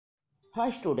Hi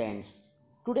students,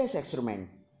 today's experiment,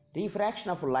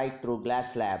 refraction of light through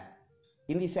glass slab.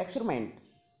 In this experiment,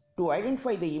 to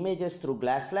identify the images through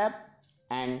glass slab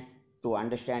and to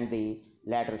understand the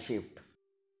lateral shift.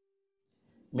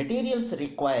 Materials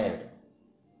required: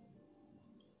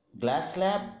 glass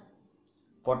slab,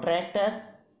 protractor,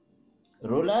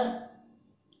 ruler,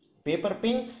 paper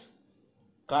pins,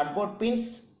 cardboard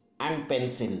pins and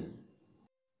pencil.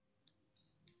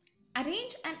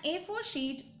 Arrange an A4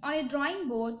 sheet on a drawing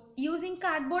board using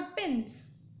cardboard pins.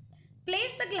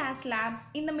 Place the glass slab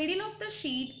in the middle of the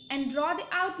sheet and draw the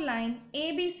outline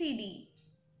ABCD.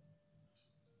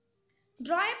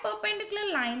 Draw a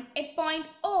perpendicular line at point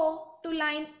O to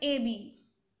line AB.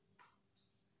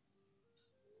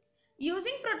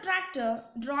 Using protractor,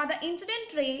 draw the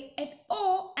incident ray at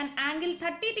O and angle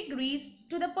 30 degrees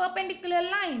to the perpendicular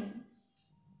line.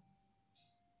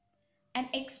 And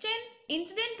extend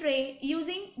incident ray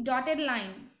using dotted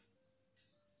line.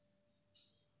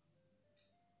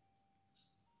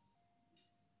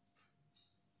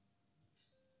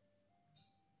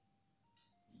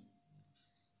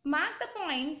 Mark the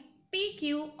points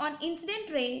PQ on incident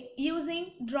ray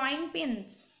using drawing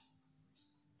pins.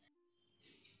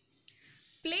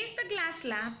 Place the glass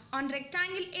slab on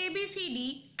rectangle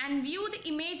ABCD and view the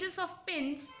images of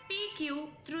pins PQ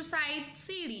through side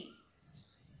CD.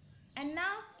 And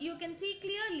now you can see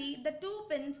clearly the two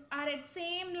pins are at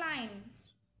same line.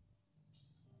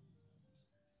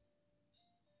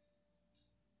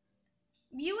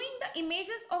 Viewing the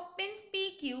images of pins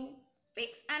PQ,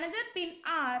 fix another pin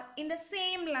R in the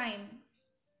same line.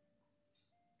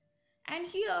 And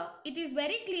here it is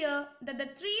very clear that the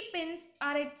three pins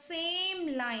are at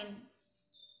same line.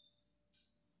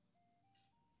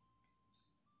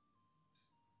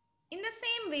 In the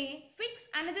same way, fix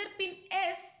another pin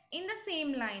S in the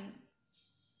same line.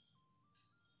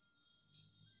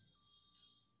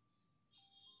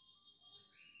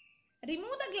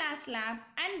 Remove the glass slab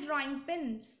and drawing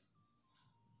pins.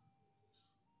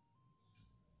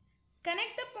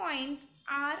 Connect the points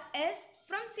R, S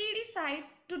from CD side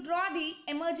to draw the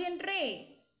emergent ray.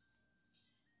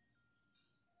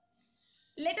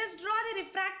 Let us draw the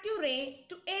refractive ray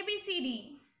to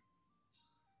ABCD.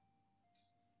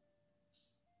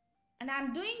 And I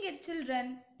am doing it,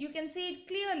 children. You can see it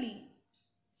clearly.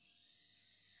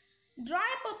 Draw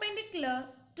a perpendicular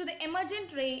to the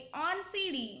emergent ray on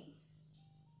CD.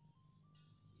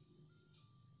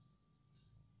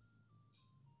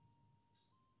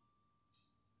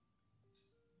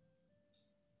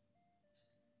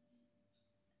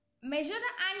 Measure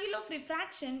the angle of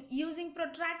refraction using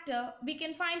protractor. We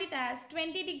can find it as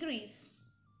 20 degrees.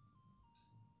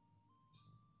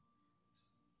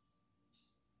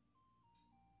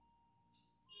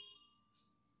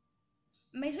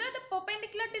 Measure the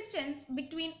perpendicular distance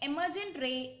between emergent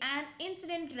ray and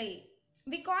incident ray.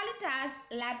 We call it as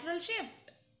lateral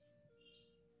shift.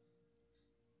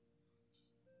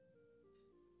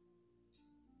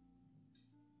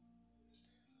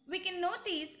 We can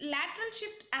notice lateral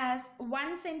shift as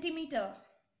 1 centimeter.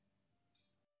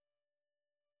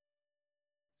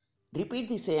 Repeat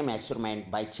the same experiment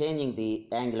by changing the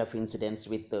angle of incidence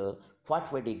with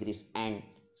 45 degrees and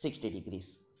 60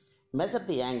 degrees. Measure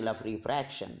the angle of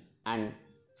refraction and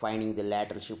finding the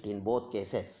lateral shift in both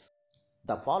cases.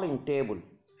 The following table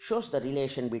shows the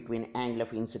relation between angle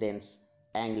of incidence,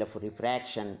 angle of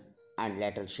refraction and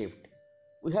lateral shift.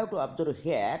 We have to observe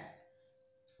here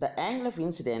the angle of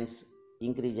incidence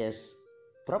increases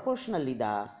proportionally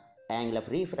the angle of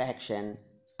refraction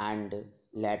and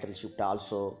lateral shift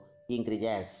also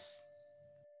increases.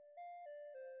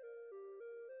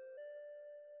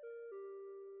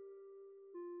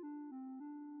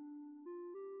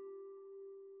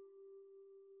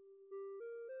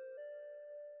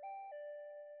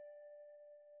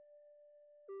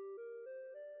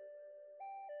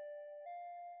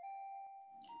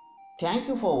 Thank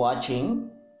you for watching.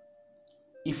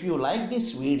 If you like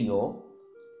this video,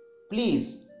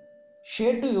 please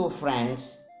share to your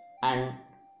friends and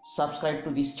subscribe to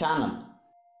this channel.